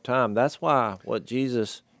of time. That's why what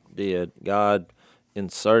Jesus did, God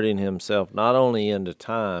inserting Himself not only into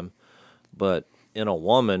time, but in a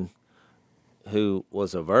woman who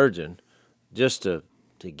was a virgin, just to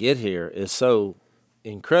get here is so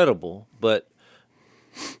incredible. But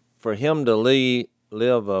for Him to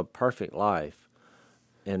live a perfect life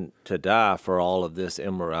and to die for all of this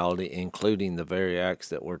immorality, including the very acts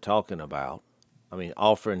that we're talking about, I mean,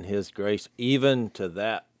 offering His grace even to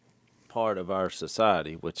that part of our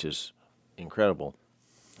society, which is incredible,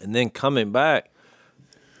 and then coming back,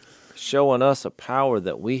 showing us a power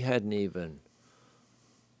that we hadn't even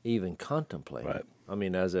contemplated. Right. I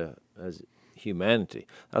mean, as humanity.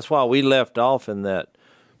 That's why we left off in that.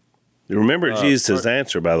 You remember Jesus'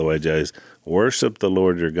 answer, by the way, Jay, is worship the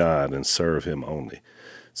Lord your God and serve Him only.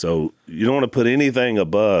 So you don't want to put anything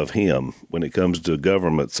above Him when it comes to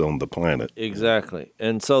governments on the planet. Exactly.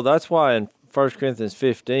 And so that's why in 1 Corinthians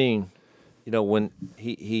 15, when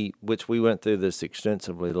he which we went through this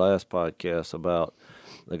extensively last podcast about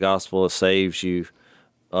the gospel saves you.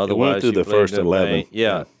 Otherwise, we went through the first 11.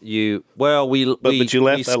 Yeah, but you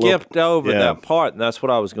skipped over that part, and that's what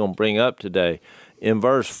I was going to bring up today. In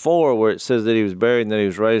verse 4, where it says that He was buried and that He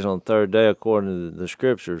was raised on the third day according to the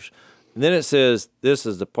Scriptures, and then it says, this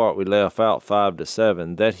is the part we left out, 5 to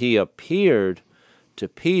 7, that He appeared to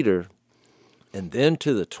Peter and then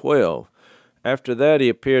to the 12. After that, he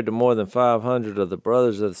appeared to more than 500 of the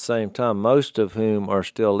brothers at the same time, most of whom are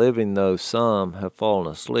still living, though some have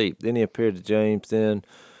fallen asleep. Then he appeared to James, then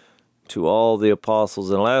to all the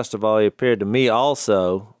apostles, and last of all, he appeared to me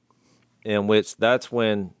also, in which that's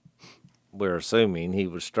when we're assuming he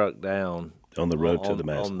was struck down on the road to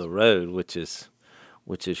Damascus. On the road, which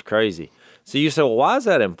is crazy. So you say, well, why is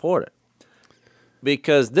that important?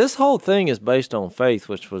 Because this whole thing is based on faith,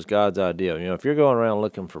 which was God's idea. You know, if you're going around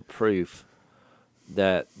looking for proof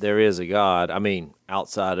that there is a God, I mean,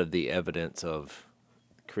 outside of the evidence of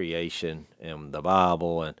creation and the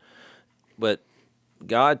Bible, but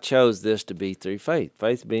God chose this to be through faith.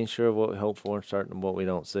 Faith being sure of what we hope for and certain of what we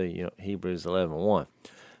don't see. You know, Hebrews 11:1.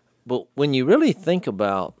 But when you really think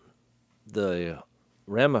about the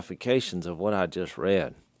ramifications of what I just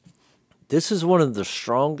read, this is one of the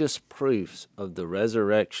strongest proofs of the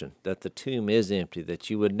resurrection, that the tomb is empty, that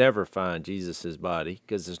you would never find Jesus' body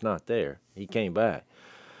because it's not there. He came back.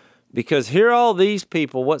 Because here all these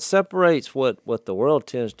people, what separates what the world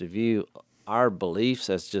tends to view our beliefs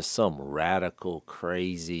as just some radical,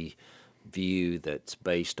 crazy view that's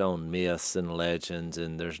based on myths and legends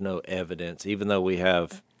and there's no evidence, even though we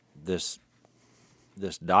have this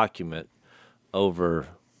document over,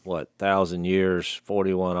 1,000 years,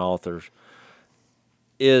 41 authors,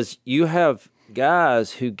 is you have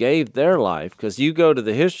guys who gave their life, because you go to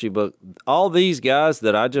the history book, all these guys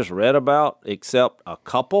that I just read about, except a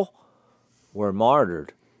couple, were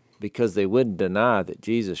martyred because they wouldn't deny that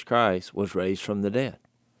Jesus Christ was raised from the dead.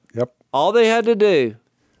 Yep. All they had to do,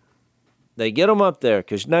 they get them up there,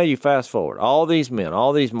 because now you fast forward, all these men,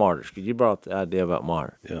 all these martyrs, because you brought the idea about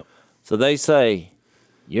martyr. Yeah. So they say,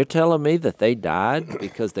 you're telling me that they died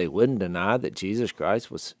because they wouldn't deny that Jesus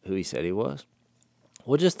Christ was who he said he was?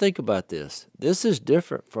 Well, just think about this. This is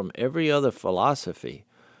different from every other philosophy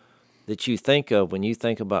that you think of when you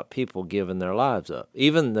think about people giving their lives up.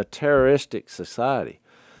 Even the terroristic society.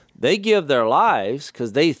 They give their lives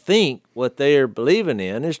because they think what they are believing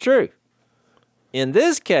in is true. In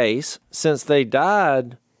this case, since they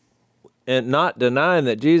died and not denying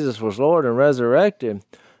that Jesus was Lord and resurrected,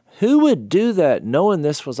 who would do that knowing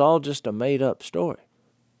this was all just a made-up story?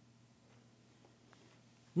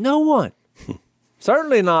 No one.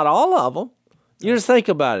 Certainly not all of them. You just think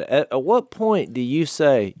about it. At what point do you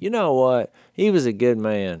say, you know what, he was a good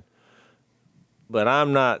man, but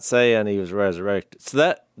I'm not saying he was resurrected.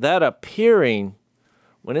 So that appearing,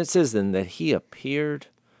 when it says then that he appeared,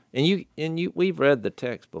 and we've read the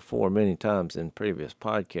text before many times in previous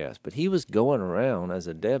podcasts, but he was going around as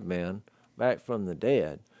a dead man back from the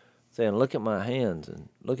dead, saying, look at my hands and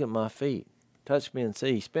look at my feet. Touch me and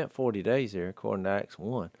see. He spent 40 days there, according to Acts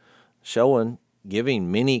 1,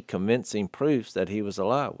 giving many convincing proofs that he was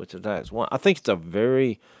alive, which is Acts 1. I think it's a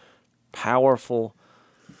very powerful,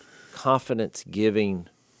 confidence-giving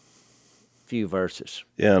few verses.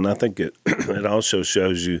 Yeah, and I think it also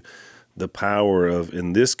shows you the power of,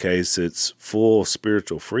 in this case, it's full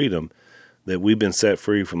spiritual freedom, that we've been set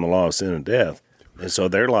free from the law of sin and death. And so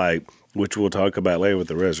they're like, which we'll talk about later with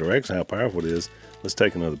the resurrection, how powerful it is. Let's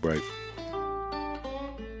take another break.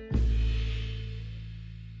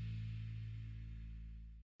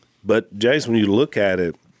 But, Jason, when you look at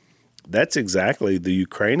it, that's exactly the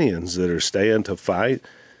Ukrainians that are staying to fight.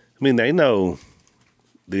 I mean, they know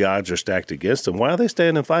the odds are stacked against them. Why are they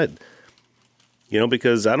staying and fighting? You know,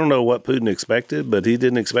 because I don't know what Putin expected, but he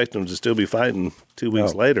didn't expect them to still be fighting 2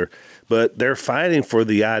 weeks later. But they're fighting for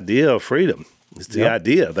the idea of freedom. It's the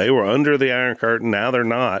idea. They were under the Iron Curtain. Now they're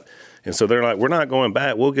not. And so they're like, we're not going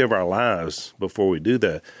back. We'll give our lives before we do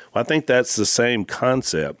that. Well, I think that's the same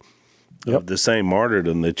concept. Of the same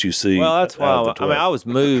martyrdom that you see. Well, that's why I was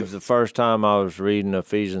moved the first time I was reading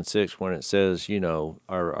Ephesians 6 when it says, you know,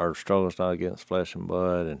 our struggle is not against flesh and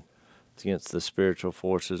blood, and it's against the spiritual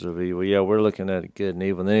forces of evil. Yeah, we're looking at good and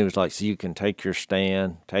evil. And then he was like, so you can take your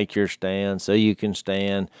stand, so you can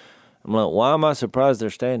stand. I'm like, why am I surprised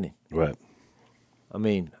they're standing? Right. I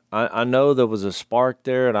mean, I know there was a spark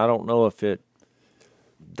there, and I don't know if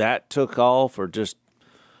that took off or just,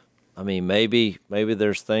 I mean, maybe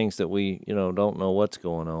there's things that we, don't know what's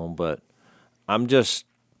going on, but I'm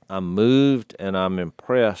moved and I'm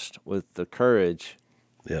impressed with the courage.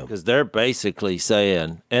 Yeah. Because they're basically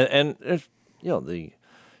saying, and the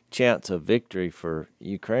chance of victory for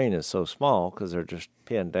Ukraine is so small because they're just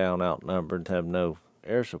pinned down, outnumbered, and have no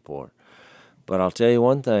air support. But I'll tell you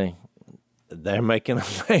one thing. They're making a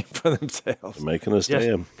name for themselves. They're making a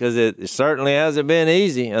stand. Because it certainly hasn't been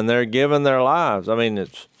easy, and they're giving their lives. I mean,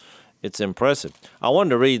 it's impressive. I wanted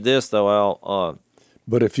to read this, though, Al.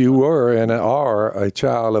 But if you were and are a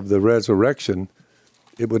child of the resurrection,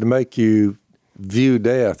 it would make you view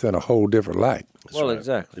death in a whole different light. Well,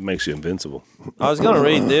 exactly. It makes you invincible. I was going to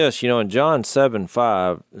read this, in John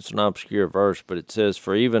 7:5, it's an obscure verse, but it says,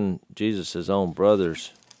 "For even Jesus' own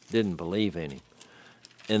brothers didn't believe in him."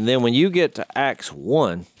 And then when you get to Acts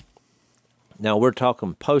 1, now we're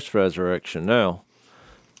talking post-resurrection now.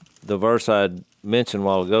 The verse I mentioned a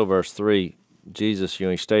while ago, verse 3, Jesus,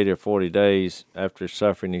 he stayed here 40 days. After his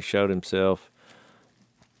suffering, he showed himself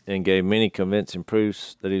and gave many convincing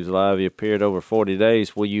proofs that he was alive. He appeared over 40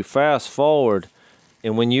 days. Well, you fast forward,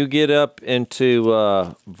 and when you get up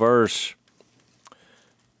into verse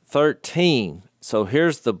 13, so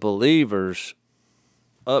here's the believers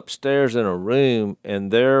upstairs in a room,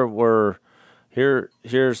 and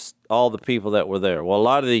here's all the people that were there. Well, a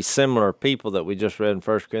lot of these similar people that we just read in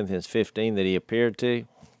 1 Corinthians 15 that he appeared to,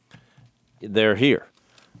 they're here.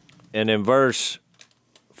 And in verse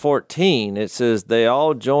 14, it says, they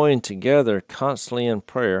all joined together constantly in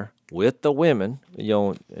prayer with the women,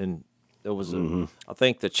 and there was I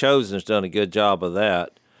think the Chosen's done a good job of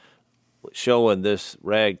that, showing this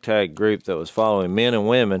ragtag group that was following, men and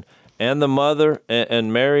women, and the mother,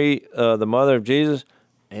 and Mary, the mother of Jesus,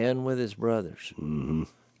 and with his brothers. Mm-hmm.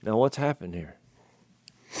 Now, what's happened here?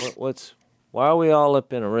 Why are we all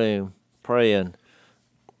up in a room praying?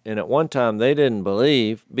 And at one time, they didn't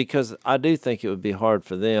believe, because I do think it would be hard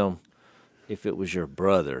for them if it was your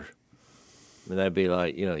brother. I mean, that'd be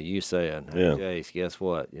like, you saying, "Hey, Jace, guess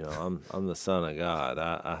what? I'm the son of God.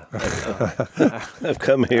 I've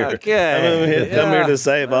come here. Okay. Come here to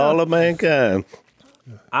save all of mankind."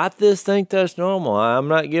 I just think that's normal. I'm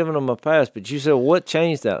not giving them a pass. But you said, what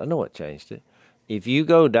changed that? I know what changed it. If you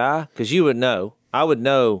go die, because you would know, I would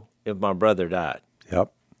know if my brother died.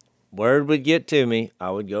 Yep. Word would get to me. I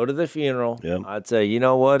would go to the funeral. Yep. I'd say, you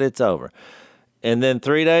know what? It's over. And then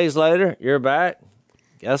 3 days later, you're back.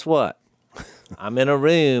 Guess what? I'm in a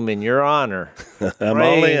room in your honor. I'm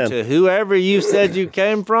all in. To whoever you said you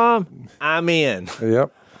came from, I'm in.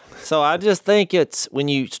 Yep. So I just think it's when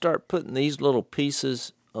you start putting these little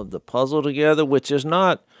pieces of the puzzle together,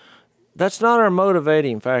 that's not our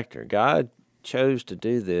motivating factor. God chose to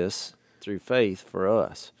do this through faith for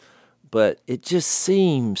us. But it just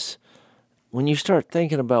seems, when you start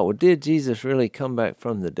thinking about, well, did Jesus really come back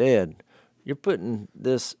from the dead? You're putting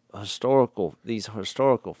these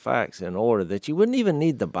historical facts in order that you wouldn't even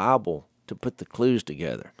need the Bible to put the clues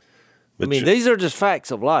together. But these are just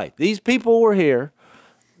facts of life. These people were here.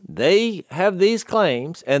 They have these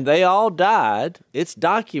claims, and they all died. It's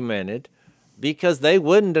documented because they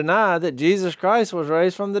wouldn't deny that Jesus Christ was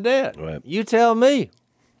raised from the dead. Right. You tell me.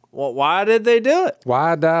 Well, why did they do it?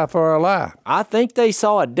 Why die for a lie? I think they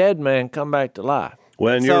saw a dead man come back to life.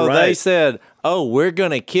 Well, and so you're right. They said, "Oh, we're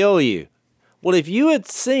going to kill you." Well, if you had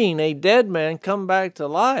seen a dead man come back to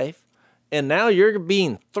life, and now you're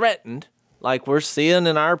being threatened, like we're seeing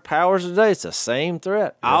in our powers today, it's the same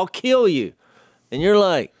threat. Yep. I'll kill you. And you're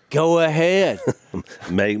like, go ahead.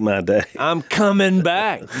 Make my day. I'm coming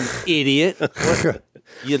back, you idiot.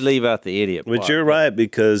 You'd leave out the idiot part. But you're right,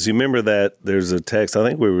 because you remember that there's a text, I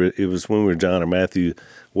think it was when we were John or Matthew,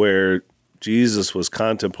 where Jesus was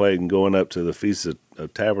contemplating going up to the Feast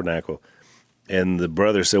of Tabernacle, and the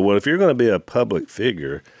brother said, well, if you're going to be a public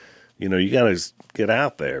figure, you got to get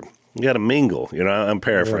out there. You got to mingle. I'm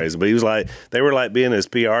paraphrasing, but he was like, they were like being his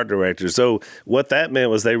PR director. So what that meant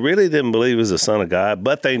was they really didn't believe he was the Son of God,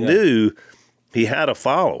 but they knew he had a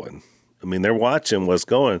following. I mean, they're watching what's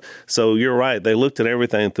going. So you're right. They looked at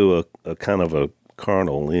everything through a kind of a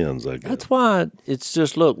carnal lens, I guess. That's why it's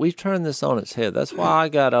just, look, we've turned this on its head. That's why I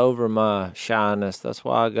got over my shyness. That's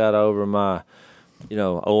why I got over my, I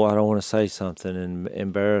don't want to say something and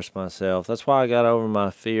embarrass myself. That's why I got over my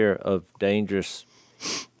fear of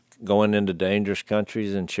going into dangerous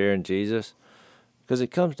countries and sharing Jesus, because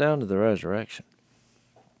it comes down to the resurrection.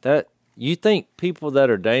 That you think people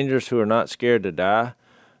that are dangerous who are not scared to die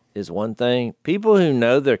is one thing. People who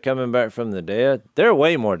know they're coming back from the dead, they're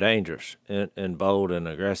way more dangerous and bold and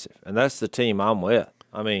aggressive. And that's the team I'm with.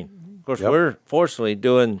 I mean, of course, we're fortunately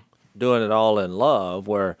doing it all in love,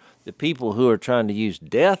 where the people who are trying to use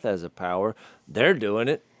death as a power, they're doing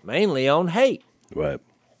it mainly on hate. Right.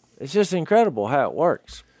 It's just incredible how it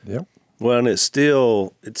works. Yep. Well, and it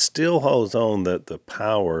still holds on that the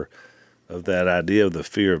power of that idea of the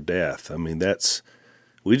fear of death. I mean,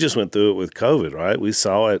 we just went through it with COVID, right? We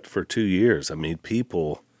saw it for 2 years. I mean,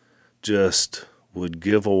 people just would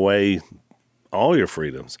give away all your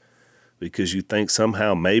freedoms because you think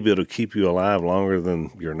somehow maybe it'll keep you alive longer than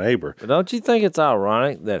your neighbor. But don't you think it's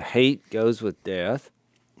ironic that hate goes with death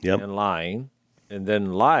and lying, and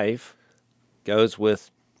then life goes with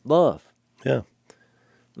love? Yeah.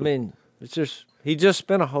 I mean, it's just, He just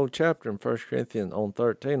spent a whole chapter in 1 Corinthians on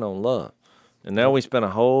 13 on love. And now we spent a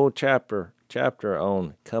whole chapter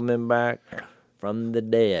on coming back from the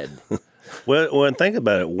dead. Well, and think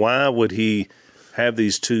about it. Why would he have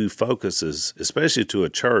these two focuses, especially to a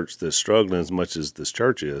church that's struggling as much as this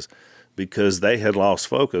church is? Because they had lost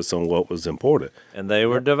focus on what was important. And they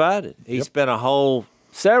were divided. He spent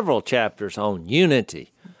several chapters on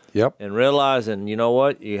unity. Yep. And realizing, you know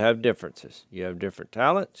what? You have differences. You have different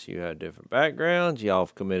talents. You have different backgrounds. You all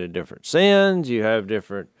have committed different sins. You have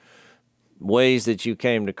different ways that you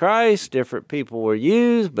came to Christ. Different people were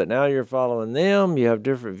used, but now you're following them. You have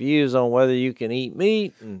different views on whether you can eat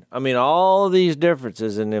meat. And I mean, all of these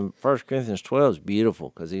differences. And then 1 Corinthians 12 is beautiful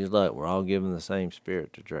because he's like, we're all given the same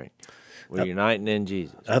spirit to drink. We're uniting in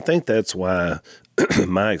Jesus. I think that's why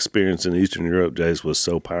my experience in Eastern Europe days was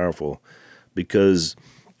so powerful, because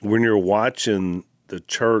when you're watching the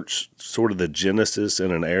church, sort of the genesis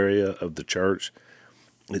in an area of the church,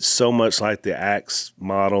 it's so much like the Acts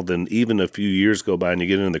model. Then even a few years go by and you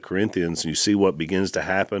get into the Corinthians and you see what begins to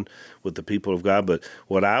happen with the people of God. But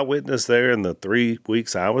what I witnessed there in the 3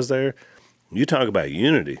 weeks I was there, you talk about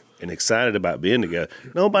unity and excited about being together.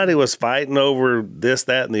 Nobody was fighting over this,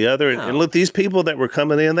 that, and the other. And look, these people that were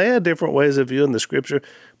coming in, they had different ways of viewing the scripture.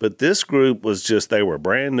 But this group was just, they were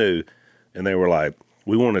brand new, and they were like,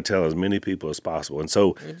 we want to tell as many people as possible. And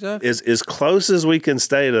so as close as we can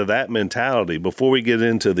stay to that mentality before we get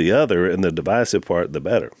into the other and the divisive part, the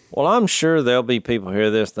better. Well, I'm sure there'll be people hear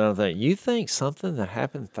this and think, you think something that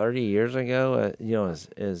happened 30 years ago,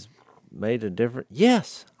 is made a difference?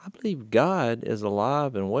 Yes, I believe God is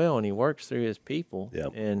alive and well, and he works through his people.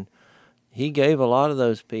 Yep. And he gave a lot of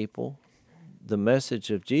those people the message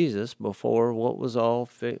of Jesus before what was all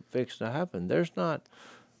fixed to happen. It's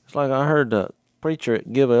like I heard the preacher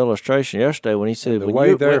give an illustration yesterday when he said,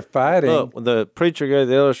 they're fighting. Look, the preacher gave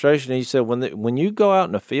the illustration. He said, when you go out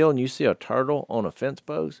in the field and you see a turtle on a fence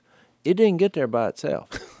post, it didn't get there by itself.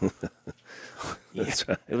 That's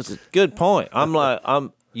right. It was a good point. I'm like,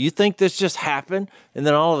 you think this just happened, and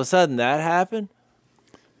then all of a sudden that happened?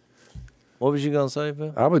 What was you going to say,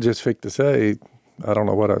 Bill? I was just fixing to say, I don't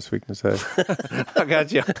know what I was fixing to say. I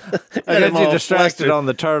got you. I got you distracted on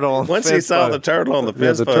the turtle. On Once the he saw the turtle on the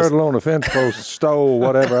fence the post. turtle on the fence post stole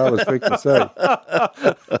whatever I was fixing to say.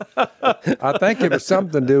 I think it was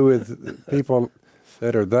something to do with people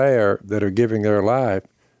that are there, that are giving their life.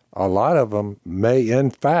 A lot of them may, in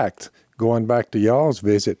fact, going back to y'all's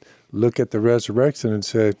visit, look at the resurrection and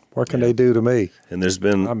say, what can they do to me? And there's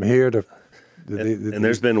been... I'm here to... And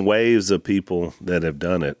there's been waves of people that have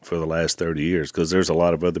done it for the last 30 years, because there's a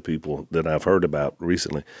lot of other people that I've heard about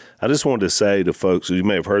recently. I just wanted to say to folks, you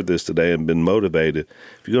may have heard this today and been motivated,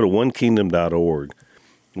 if you go to onekingdom.org,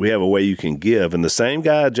 we have a way you can give. And the same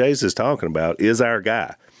guy Jay's is talking about is our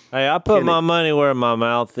guy. Hey, I put my money where my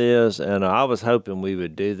mouth is, and I was hoping we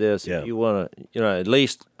would do this. Yeah. If you want to, at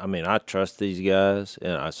least, I trust these guys,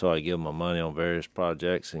 and so I give them my money on various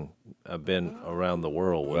projects, and I've been around the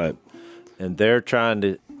world with them. And they're trying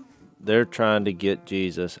to get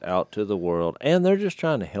Jesus out to the world, and they're just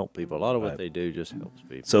trying to help people. A lot of what they do just helps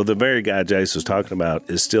people. So the very guy Jace was talking about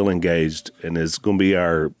is still engaged and is going to be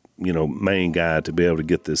our main guy to be able to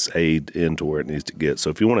get this aid into where it needs to get. So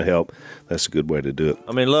if you want to help, that's a good way to do it.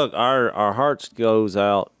 Look, our hearts goes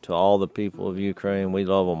out to all the people of Ukraine. We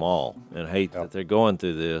love them all and hate that they're going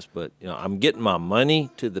through this. But I'm getting my money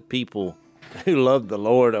to the people who love the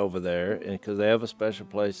Lord over there, and because they have a special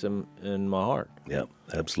place in my heart. Yeah,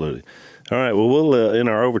 absolutely. All right, well, we'll in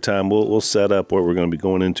our overtime, we'll set up what we're going to be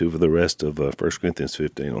going into for the rest of 1 Corinthians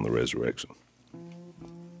 15 on the resurrection.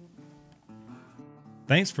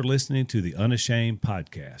 Thanks for listening to the Unashamed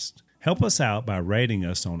podcast. Help us out by rating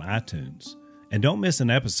us on iTunes. And don't miss an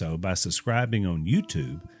episode by subscribing on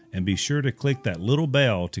YouTube, and be sure to click that little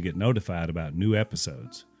bell to get notified about new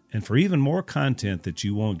episodes. And for even more content that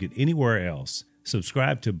you won't get anywhere else,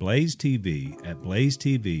 subscribe to Blaze TV at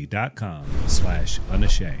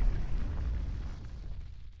blazetv.com/unashamed.